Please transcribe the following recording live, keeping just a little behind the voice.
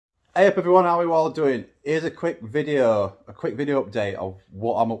Hey up everyone, how are you all doing? Here's a quick video update of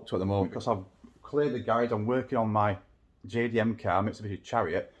what I'm up to at the moment because I've cleared the garage. I'm working on my JDM car, Mitsubishi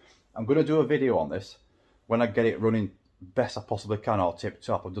Chariot. I'm going to do a video on this when I get it running best I possibly can, or tip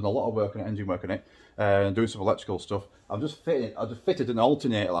top. I've done a lot of work on it, engine work on it, and doing some electrical stuff. I just fitted an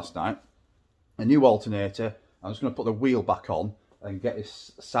alternator last night, a new alternator. I'm just going to put the wheel back on and get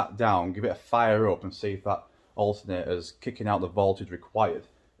this sat down, give it a fire up and see if that alternator's kicking out the voltage required.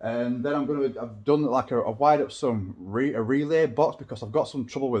 And then I've done like I've wired up a relay box because I've got some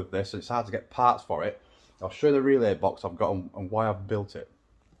trouble with this and it's hard to get parts for it. I'll show you the relay box I've got and why I've built it.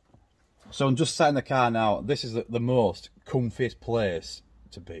 So I'm just sat in the car now. This is the most comfiest place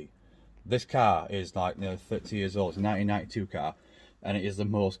to be. This car is like nearly 30 years old. It's a 1992 car and it is the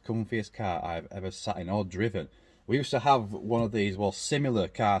most comfiest car I've ever sat in or driven. We used to have one of these, well, similar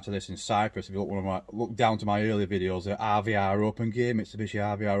car to this in Cyprus. If you look down to my earlier videos, the RVR Open Gear, Mitsubishi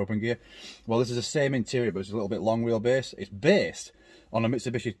RVR Open Gear. Well, this is the same interior, but it's a little bit long wheelbase. It's based on a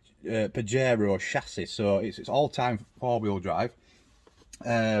Mitsubishi Pajero chassis, so it's all-time four-wheel drive.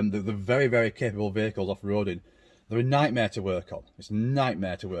 They're very, very capable vehicles off-roading. They're a nightmare to work on. It's a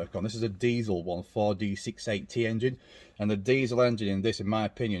nightmare to work on. This is a diesel one, 4D68T engine. And the diesel engine in this, in my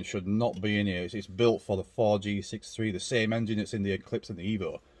opinion, should not be in here. It's built for the 4G63, the same engine that's in the Eclipse and the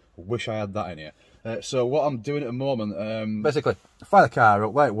Evo. I wish I had that in here. So what I'm doing at the moment, basically, fire the car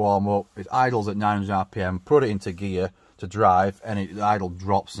up, let it warm up. It idles at 900 RPM, put it into gear to drive, and the idle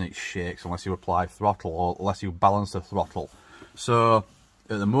drops and it shakes unless you apply throttle or unless you balance the throttle. So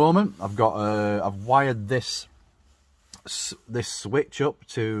at the moment, I've wired this switch up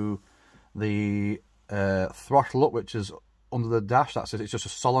to the throttle up, which is under the dash. That's it. It's just a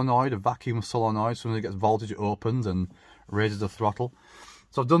solenoid, a vacuum solenoid. So when it gets voltage, it opens and raises the throttle.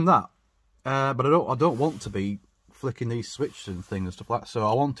 So I've done that, but I don't want to be flicking these switches and things and stuff like that. So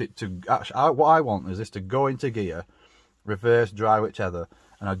I want it to actually, what I want is this to go into gear, reverse, drive, whichever,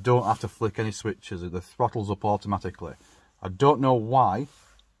 and I don't have to flick any switches. The throttle's up automatically. I don't know why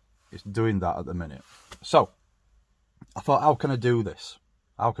it's doing that at the minute. So I thought, how can I do this?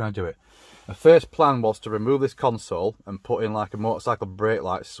 How can I do it? The first plan was to remove this console and put in like a motorcycle brake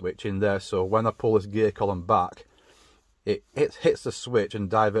light switch in there, so when I pull this gear column back, it hits the switch and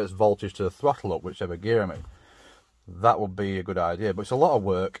diverts voltage to the throttle up, whichever gear I'm in. That would be a good idea, but it's a lot of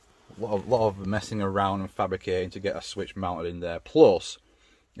work, a lot of messing around and fabricating to get a switch mounted in there. Plus,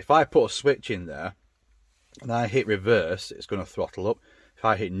 if I put a switch in there and I hit reverse, it's going to throttle up. If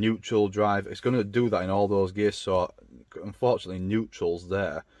I hit neutral, drive, it's going to do that in all those gears, so unfortunately neutral's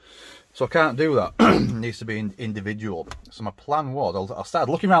there. So I can't do that. It needs to be individual. So my plan was, I started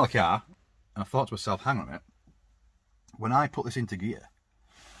looking around the car and I thought to myself, hang on a minute, when I put this into gear,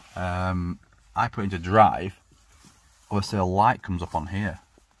 I put it into drive, obviously a light comes up on here.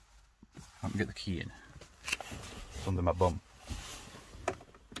 Let me get the key in. It's under my bum.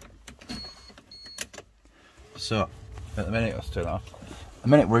 So at the minute, let's turn it off. At the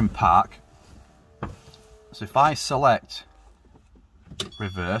minute we're in park. So if I select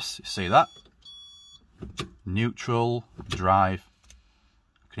reverse, you see that? Neutral, drive.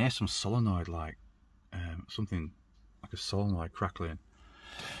 I can hear some solenoid like, something like a solenoid crackling.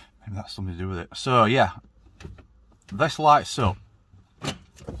 Maybe that's something to do with it. So yeah, this lights up,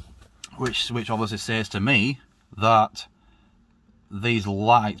 which obviously says to me that these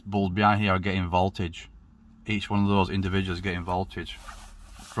light bulbs behind here are getting voltage. Each one of those individuals is getting voltage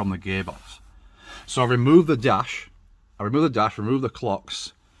from the gearbox. So I remove the dash, remove the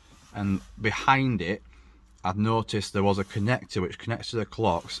clocks, and behind it I've noticed there was a connector which connects to the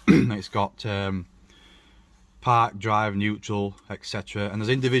clocks. It's got park, drive, neutral, etc. And there's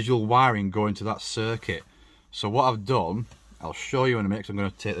individual wiring going to that circuit. So what I've done, I'll show you in a minute because I'm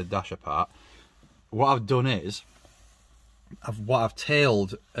going to take the dash apart. What I've done is, I've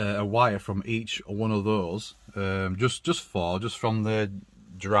tailed a wire from each one of those, just from the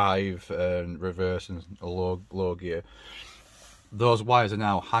drive and reverse and low gear. Those wires are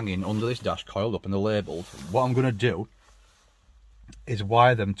now hanging under this dash, coiled up, and they're labelled. What I'm going to do is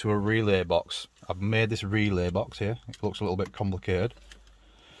wire them to a relay box. I've made this relay box here. It looks a little bit complicated.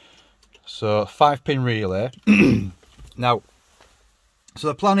 So 5-pin relay. Now, so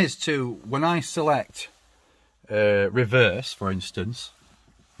the plan is to, when I select reverse, for instance,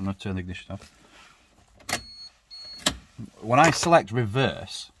 I'm going to turn the ignition off. When I select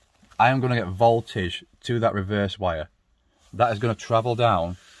reverse, I am going to get voltage to that reverse wire. That is going to travel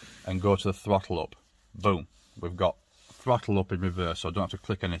down and go to the throttle up. Boom. We've got throttle up in reverse, so I don't have to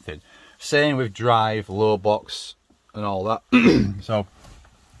click anything. Same with drive, low box, and all that. So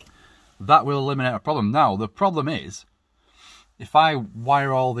that will eliminate a problem. Now, the problem is if I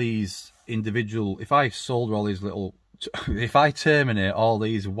wire all these individual, if I solder all these little, if I terminate all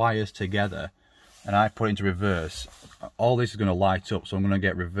these wires together and I put it into reverse, all this is going to light up. So I'm going to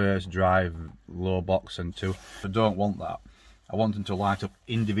get reverse, drive, low box and two. I don't want that. I want them to light up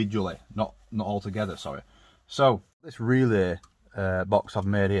individually, not all together, sorry. So this relay box I've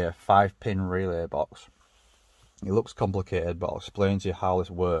made here, 5-pin relay box. It looks complicated, but I'll explain to you how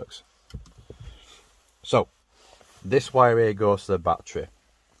this works. So this wire here goes to the battery.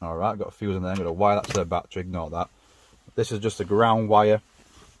 Alright, got a fuse in there, I'm going to wire that to the battery, ignore that. This is just a ground wire.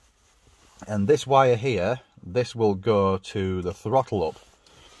 And this wire here, this will go to the throttle up.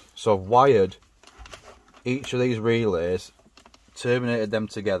 So I've wired each of these relays, terminated them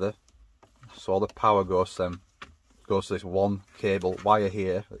together, so all the power goes to them, goes to this one cable wire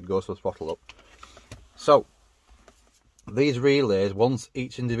here, it goes to the throttle up. So these relays, once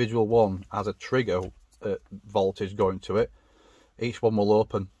each individual one has a trigger voltage going to it, each one will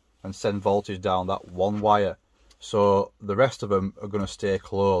open and send voltage down that one wire. So the rest of them are going to stay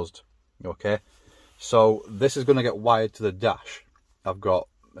closed. Okay, so this is going to get wired to the dash. I've got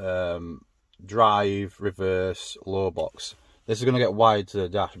drive, reverse, low box. This is going to get wired to the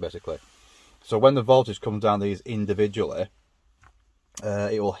dash basically. So when the voltage comes down these individually,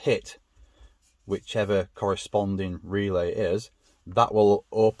 it will hit whichever corresponding relay is. That will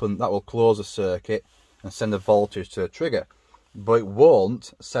open, that will close the circuit and send the voltage to the trigger, but it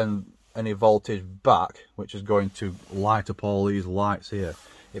won't send any voltage back, which is going to light up all these lights here.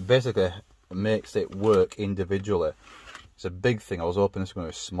 It basically makes it work individually. It's a big thing. I was hoping this was going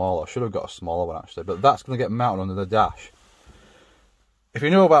to be smaller. I should have got a smaller one actually, but that's going to get mounted under the dash. If you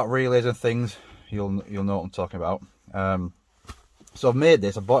know about relays and things, you'll know what I'm talking about. So I've made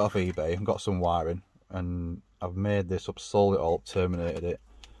this. I bought it off eBay and got some wiring, and I've made this up, sold it all, terminated it,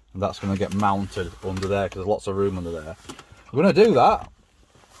 and that's going to get mounted under there because there's lots of room under there. I'm going to do that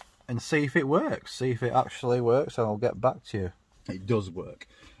and see if it works. See if it actually works, and I'll get back to you. It does work,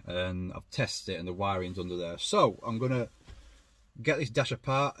 and I've tested it, and the wiring's under there. So I'm going to get this dash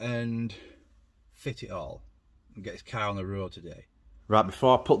apart and fit it all and get this car on the road today. Right,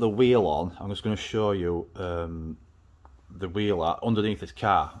 before I put the wheel on, I'm just going to show you the wheel underneath this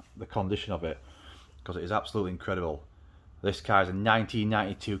car, the condition of it, because it is absolutely incredible. This car is a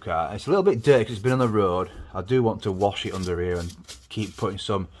 1992 car. It's a little bit dirty because it's been on the road. I do want to wash it under here and keep putting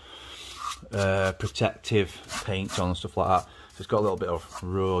some protective paint on and stuff like that. So it's got a little bit of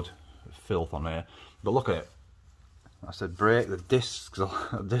road filth on here. But look at it. I said brake, the discs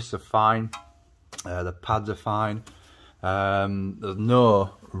are fine. The pads are fine. There's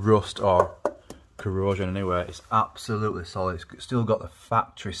no rust or corrosion anywhere. It's absolutely solid. It's still got the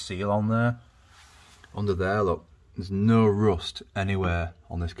factory seal on there. Under there, look, there's no rust anywhere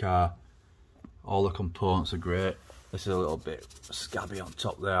on this car. All the components are great. This is a little bit scabby on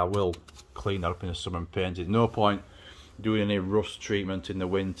top there. I will clean that up in the summer and paint it. No point doing any rust treatment in the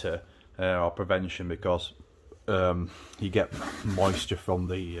winter or prevention, because you get moisture from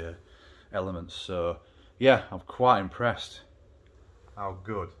the elements. So yeah, I'm quite impressed how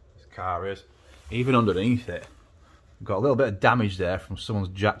good this car is. Even underneath it, got a little bit of damage there from someone's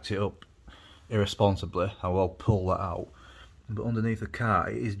jacked it up irresponsibly. I will pull that out. But underneath the car,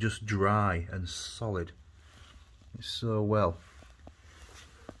 it is just dry and solid. It's so well.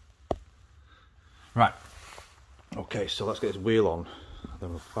 Right. Okay, so let's get this wheel on, then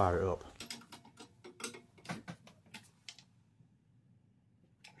we'll fire it up.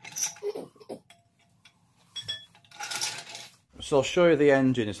 So I'll show you the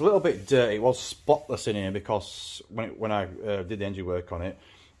engine. It's a little bit dirty. It was spotless in here because when I did the engine work on it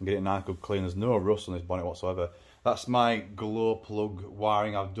and get it nice good clean, there's no rust on this bonnet whatsoever. That's my glow plug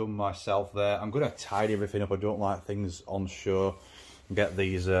wiring I've done myself there. I'm going to tidy everything up. I don't like things on show and get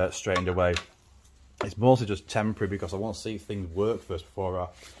these straightened away. It's mostly just temporary because I want to see if things work first before I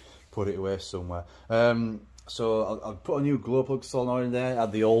put it away somewhere. So I'll put a new glow plug solenoid in there,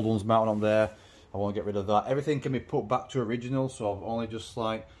 add the old ones mounted on there. I want to get rid of that. Everything can be put back to original, so I've only just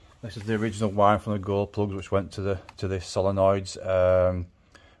like, this is the original wiring from the glow plugs which went to the solenoids.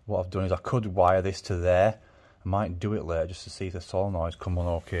 What I've done is I could wire this to there. I might do it later just to see if the solenoids come on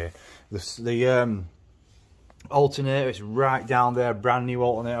okay. The alternator is right down there, brand new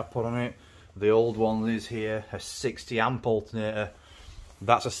alternator I put on it. The old one is here, a 60 amp alternator.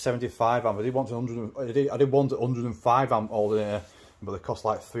 That's a 75 amp. I did want a 105 amp alternator, but they cost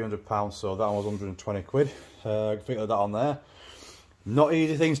like £300, so that one was 120 quid. Figured that on there. Not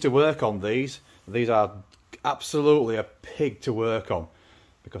easy things to work on, these. These are absolutely a pig to work on,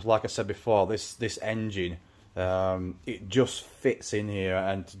 because like I said before, this engine, it just fits in here,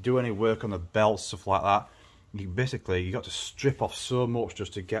 and to do any work on the belts, stuff like that, basically you got to strip off so much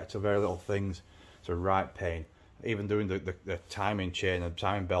just to get to very little things. It's a right pain. Even doing the timing chain and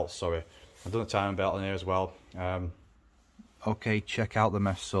timing belt, sorry. I've done a timing belt in here as well. Okay, check out the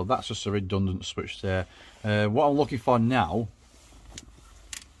mess. So that's just a redundant switch there. What I'm looking for now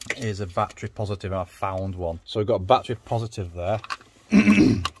is a battery positive, and I found one. So we've got a battery positive there.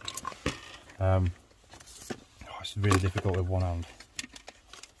 It's really difficult with one hand.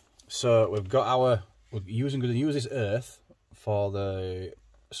 So we've got our, going to use this earth for the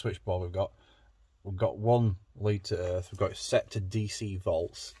switchboard. We've got 1 litre earth. We've got it set to DC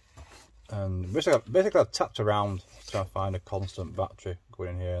volts, and basically I've tapped around trying to find a constant battery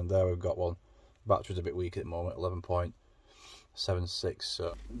going in here, and there we've got one. Battery's a bit weak at the moment, 11.76.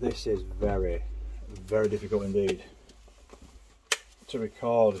 So this is very, very difficult indeed to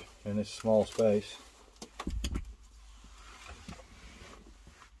record in this small space.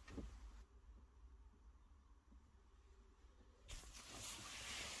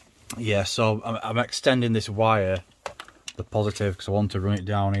 Yeah, so I'm extending this wire, the positive, because I want to run it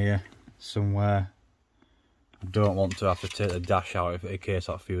down here somewhere. I don't want to have to take the dash out in case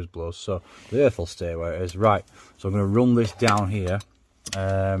that fuse blows, so the earth will stay where it is. Right, so I'm going to run this down here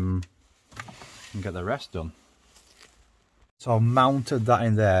and get the rest done. So I've mounted that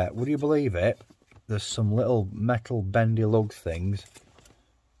in there. Would you believe it? There's some little metal bendy lug things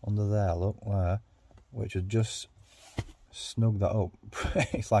under there, look, there, which are just snug that up.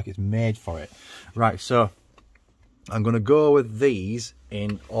 It's like it's made for it. Right, so I'm going to go with these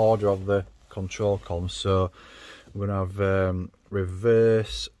in order of the control columns. So we're going to have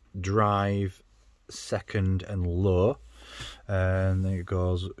reverse, drive, second and low, and then it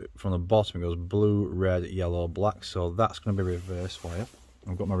goes from the bottom, it goes blue, red, yellow, black. So that's going to be reverse wire.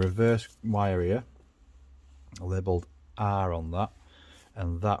 I've got my reverse wire here labelled R on that,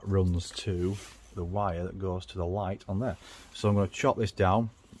 and that runs to the wire that goes to the light on there. So I'm going to chop this down,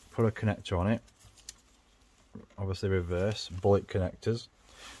 put a connector on it, obviously reverse, bullet connectors.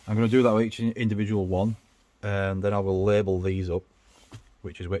 I'm going to do that with each individual one, and then I will label these up,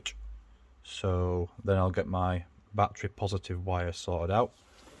 which is which. So then I'll get my battery positive wire sorted out,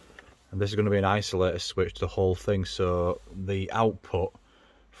 and this is going to be an isolator switch to the whole thing, so the output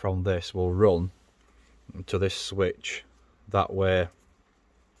from this will run to this switch. That way,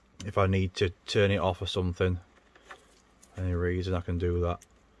 if I need to turn it off or something, any reason, I can do that.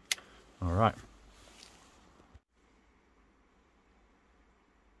 All right.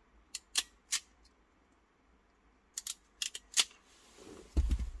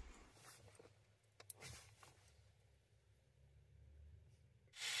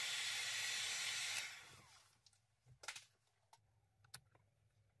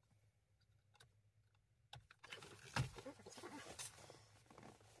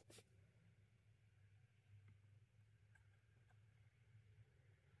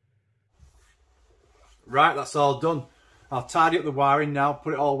 Right, that's all done. I'll tidy up the wiring now,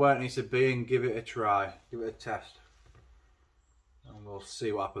 put it all where it needs to be, and give it a try, give it a test. And we'll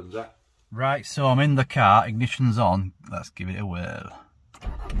see what happens there. Right, so I'm in the car, ignition's on, let's give it a whirl.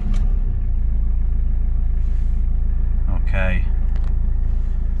 Okay,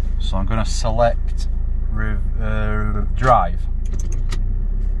 so I'm going to select drive.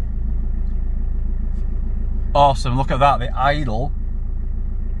 Awesome, look at that, the idle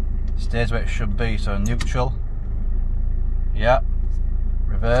stays where it should be, so neutral, yeah,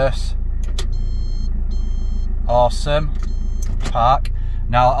 reverse, awesome, park.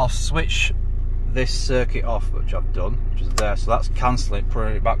 Now I'll switch this circuit off, which I've done, which is there, so that's cancelling it,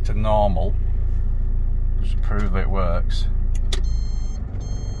 putting it back to normal, just to prove it works.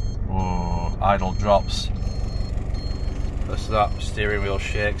 Whoa, idle drops, that's that, steering wheel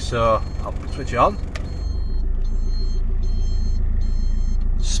shakes, so I'll switch it on.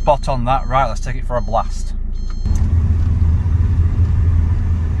 Spot on that. Right, let's take it for a blast.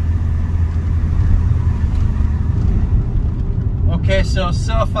 Okay, so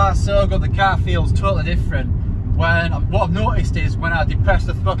far so good. The car feels totally different. What I've noticed is when I depress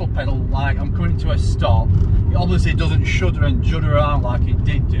the throttle pedal, like I'm coming to a stop, it obviously doesn't shudder and judder around like it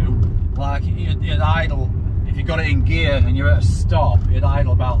did do. Like it'd idle, if you got it in gear and you're at a stop, it'd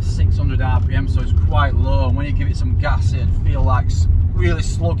idle about 600 RPM, so it's quite low, and when you give it some gas it'd feel like really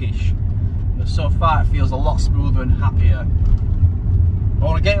sluggish. But so far it feels a lot smoother and happier. I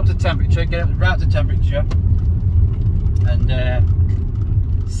want to get it up to temperature, get it right to temperature,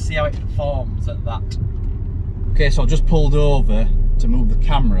 and see how it performs at that. Okay, so I've just pulled over to move the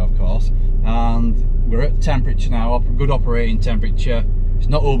camera, of course, and we're at temperature now, good operating temperature. It's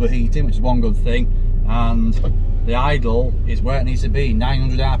not overheating, which is one good thing, and the idle is where it needs to be,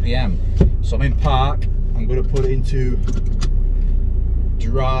 900 RPM. So I'm in park, I'm I'm going to put it into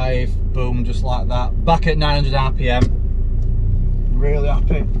drive, boom, just like that. Back at 900 RPM. Really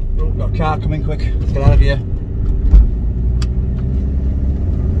happy. Oh, got a car coming quick. Let's get out of here.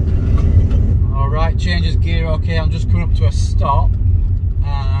 Alright, changes gear okay. I'm just coming up to a stop.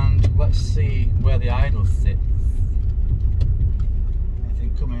 And let's see where the idle sits.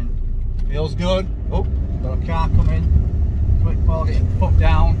 Anything coming? Feels good. Oh, got a car coming. Quick ball, get your foot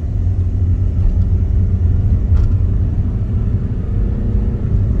down.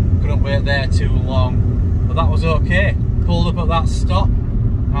 Couldn't wait there too long, but that was okay. Pulled up at that stop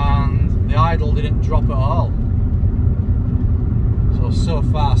and the idle didn't drop at all. So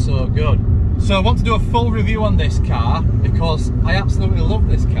far so good. So I want to do a full review on this car because I absolutely love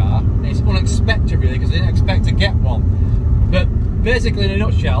this car. It's unexpected really because I didn't expect to get one. But basically in a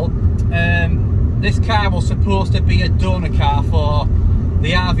nutshell, this car was supposed to be a donor car for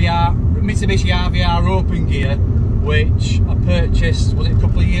the Mitsubishi RVR Open Gear, which I purchased, was it a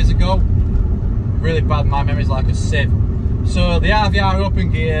couple of years ago? Really bad, my memory's like a sieve. So the RVR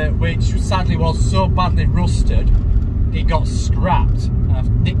Open Gear, which sadly was so badly rusted, it got scrapped and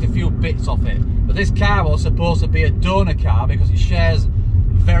I've nicked a few bits off it. But this car was supposed to be a donor car because it shares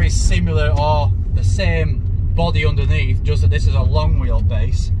very similar or the same body underneath, just that this is a long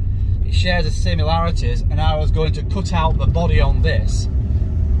wheelbase. It shares the similarities, and I was going to cut out the body on this,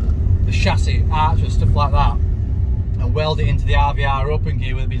 the chassis, arch and stuff like that, and weld it into the RVR Open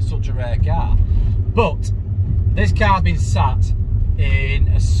Gear with it being such a rare car. But this car's been sat in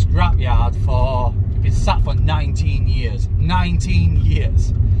a scrapyard for, been sat for 19 years. 19 years.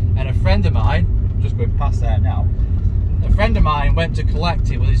 And a friend of mine, I'm just going past there now, a friend of mine went to collect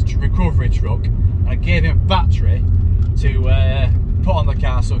it with his recovery truck, and I gave him a battery to put on the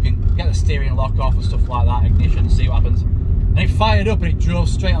car so we can get the steering lock off and stuff like that, ignition, see what happens. And it fired up and it drove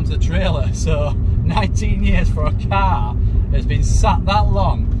straight onto the trailer. So 19 years for a car that's been sat that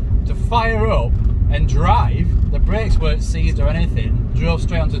long to fire up and drive, the brakes weren't seized or anything, drove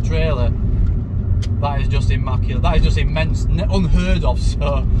straight onto the trailer. That is just immaculate. That is just immense, unheard of.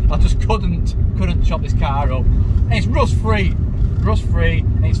 So I just couldn't chop this car up. And it's rust free,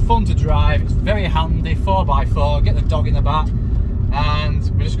 and it's fun to drive. It's very handy, 4x4. Get the dog in the back, and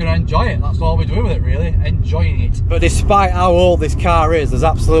we're just going to enjoy it. That's all we're doing with it, really, enjoying it. But despite how old this car is, there's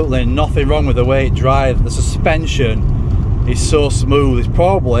absolutely nothing wrong with the way it drives. The suspension is so smooth. It's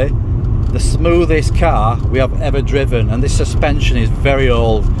probably the smoothest car we have ever driven, and this suspension is very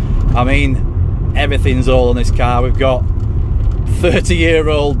old. I mean, everything's old on this car. We've got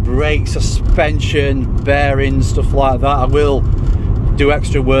 30-year-old brake, suspension, bearings, stuff like that. I will do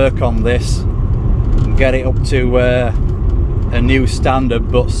extra work on this and get it up to a new standard,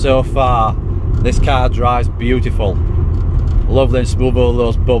 but so far this car drives beautiful. Lovely and smooth over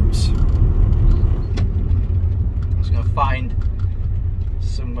those bumps. I'm just going to find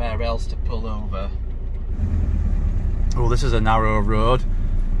somewhere else to pull over. Oh, this is a narrow road.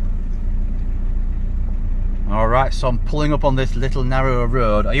 Alright, so I'm pulling up on this little narrow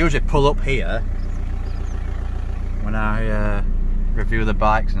road. I usually pull up here when I review the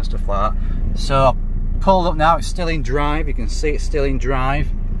bikes and stuff like that. So I pulled up now, it's still in drive. You can see it's still in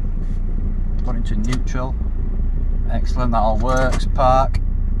drive. Put into neutral. Excellent, that all works. Park.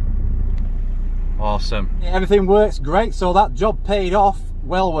 Awesome. Yeah, everything works great, so that job paid off.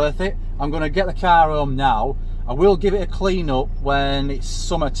 Well worth it. I'm going to get the car home now. I will give it a clean up when it's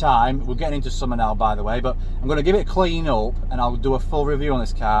summertime. We're getting into summer now, by the way, but I'm going to give it a clean up and I'll do a full review on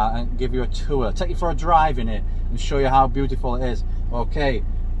this car and give you a tour, take you for a drive in it and show you how beautiful it is. Okay,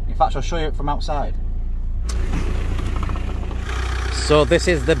 in fact I'll show you it from outside. So this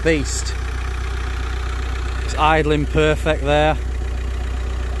is the beast. It's idling perfect there.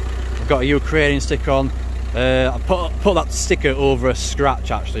 I've got a Ukrainian sticker on. I put that sticker over a scratch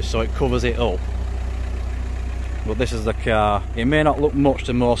actually, so it covers it up. But this is the car. It may not look much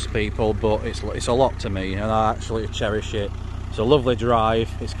to most people, but it's a lot to me, and I absolutely cherish it. It's a lovely drive,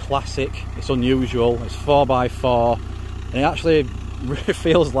 it's classic, it's unusual, it's 4x4, and it actually really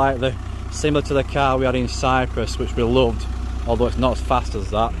feels like similar to the car we had in Cyprus, which we loved, although it's not as fast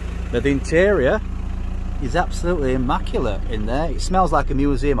as that. But the interior is absolutely immaculate in there. It smells like a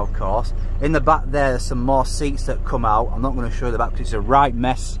museum, of course. In the back there's some more seats that come out. I'm not going to show you the back because it's a right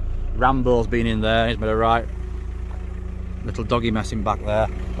mess. Rambo's been in there, he's made a right little doggy messing back there.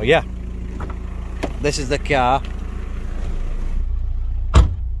 But yeah, this is the car.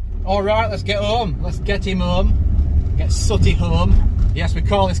 Alright, let's get home. Let's get him home. Get Sooty home. Yes, we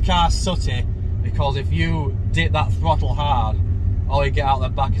call this car Sooty because if you dip that throttle hard, all you get out the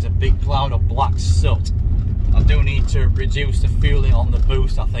back is a big cloud of black soot. I do need to reduce the fueling on the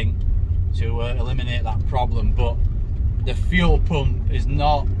boost, I think. to eliminate that problem, but the fuel pump is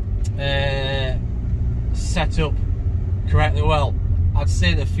not set up correctly. Well, I'd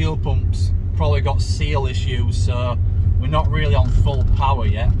say the fuel pump's probably got seal issues, so we're not really on full power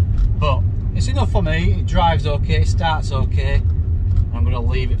yet, but it's enough for me. It drives okay, starts okay. I'm going to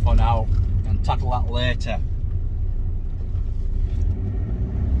leave it for now and tackle that later.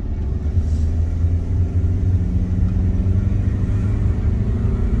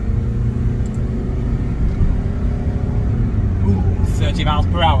 Ooh, 30 miles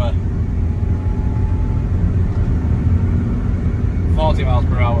per hour. 40 miles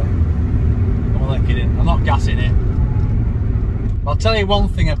per hour. I'm only kidding, I'm not gassing it. I'll tell you one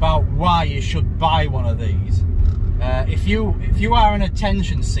thing about why you should buy one of these. If you are an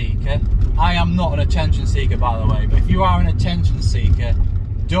attention seeker, I am not an attention seeker by the way, but if you are an attention seeker,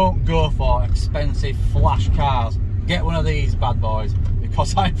 don't go for expensive flash cars. Get one of these bad boys,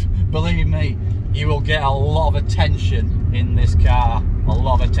 because believe me, you will get a lot of attention in this car. A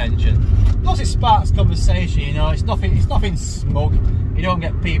lot of attention. Plus it sparks conversation, you know, it's nothing smug. You don't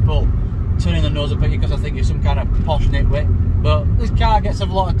get people turning their nose up at you because I think you're some kind of posh nitwit. But this car gets a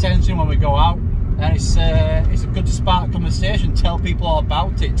lot of attention when we go out, and it's a good to spark conversation, tell people all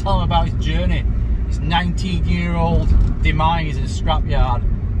about it, tell them about his journey, his 19-year-old demise in a scrapyard.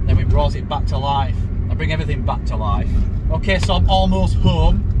 Then we brought it back to life. I bring everything back to life. Okay, so I'm almost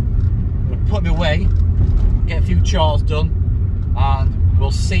home. I'm gonna put me away, get a few chores done, and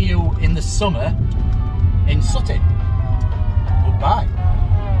we'll see you in the summer in Sutton. Goodbye.